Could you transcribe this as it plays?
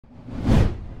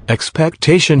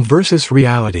Expectation versus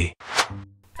reality.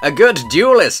 A good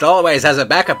duelist always has a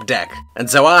backup deck, and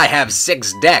so I have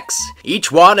 6 decks,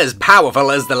 each one as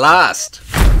powerful as the last.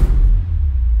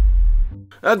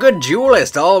 A good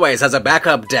duelist always has a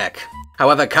backup deck.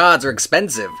 However, cards are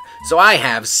expensive, so I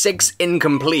have 6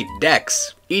 incomplete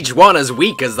decks, each one as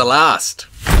weak as the last.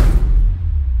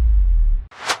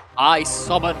 I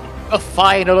summon a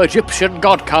final Egyptian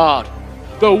god card,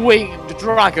 the Winged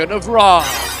Dragon of Ra.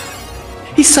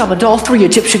 He summoned all 3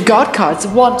 Egyptian god cards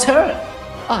in one turn.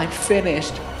 I'm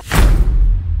finished.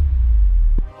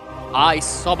 I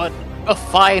summon a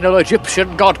final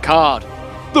Egyptian god card,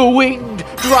 the Winged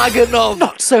Dragon of...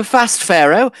 Not so fast,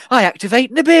 Pharaoh. I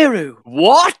activate Nibiru.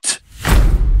 What?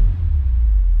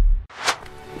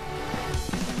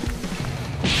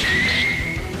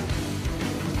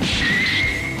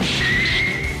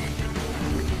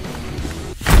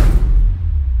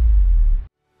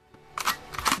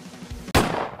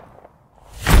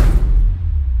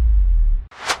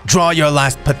 Draw your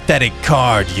last pathetic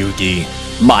card, Yugi.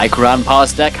 My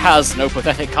grandpa's deck has no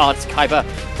pathetic cards, Kaiba,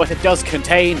 but it does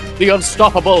contain the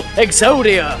unstoppable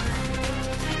Exodia.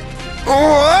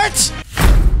 What?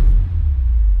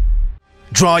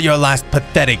 Draw your last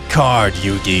pathetic card,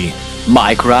 Yugi.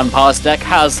 My grandpa's deck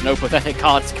has no pathetic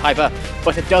cards, Kaiba,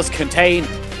 but it does contain...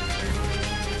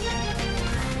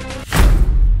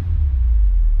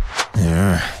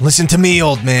 Listen to me,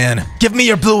 old man. Give me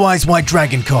your Blue Eyes White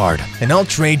Dragon card, and I'll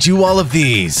trade you all of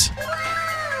these.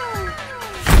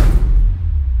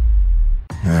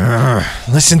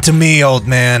 Listen to me, old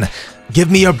man. Give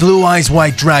me your Blue Eyes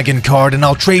White Dragon card, and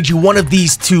I'll trade you one of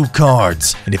these 2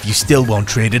 cards. And if you still won't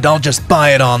trade it, I'll just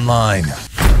buy it online.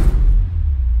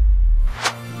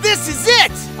 This is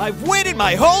it! I've waited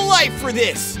my whole life for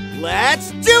this!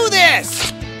 Let's do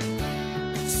this!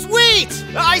 Sweet!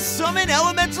 I summon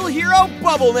Elemental Hero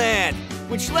Bubble Man,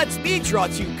 which lets me draw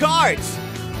 2 cards.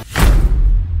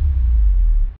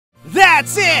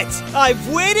 That's it!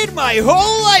 I've waited my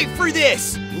whole life for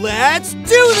this! Let's do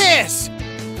this!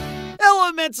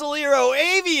 Elemental Hero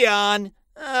Avion?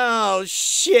 Oh,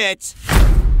 shit.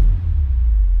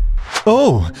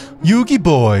 Oh, Yugi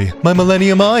boy, my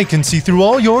Millennium Eye can see through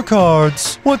all your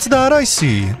cards. What's that I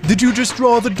see? Did you just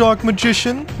draw the Dark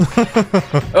Magician?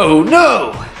 Oh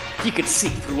no! He can see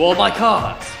through all my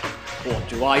cards. What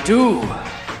do I do?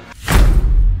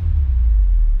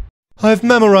 I've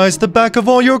memorized the back of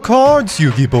all your cards,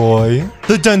 Yugi boy.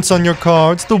 The dents on your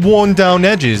cards, the worn down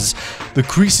edges, the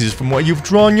creases from where you've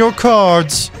drawn your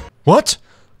cards. What?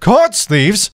 Card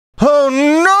sleeves? Oh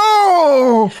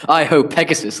no! I hope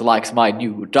Pegasus likes my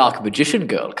new Dark Magician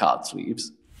Girl card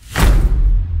sleeves.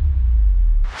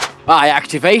 I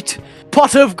activate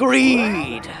Pot of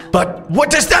Greed! But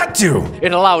what does that do?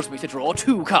 It allows me to draw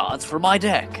 2 cards from my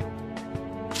deck.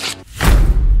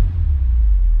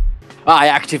 I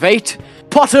activate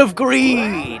Pot of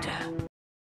Greed!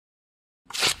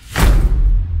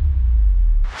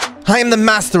 I am the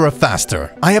master of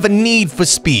faster. I have a need for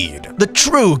speed. The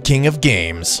true king of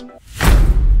games.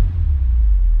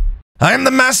 I am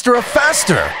the master of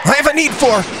faster. I have a need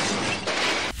for...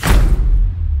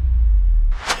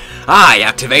 I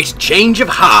activate Change of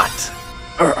Heart.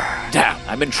 Damn,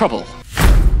 I'm in trouble.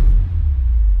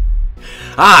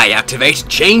 I activate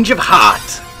Change of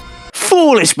Heart.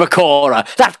 Foolish Bakura!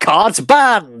 That card's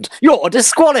banned! You're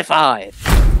disqualified!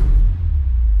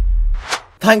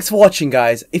 Thanks for watching,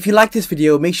 guys. If you like this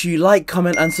video, make sure you like,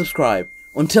 comment and subscribe.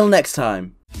 Until next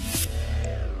time.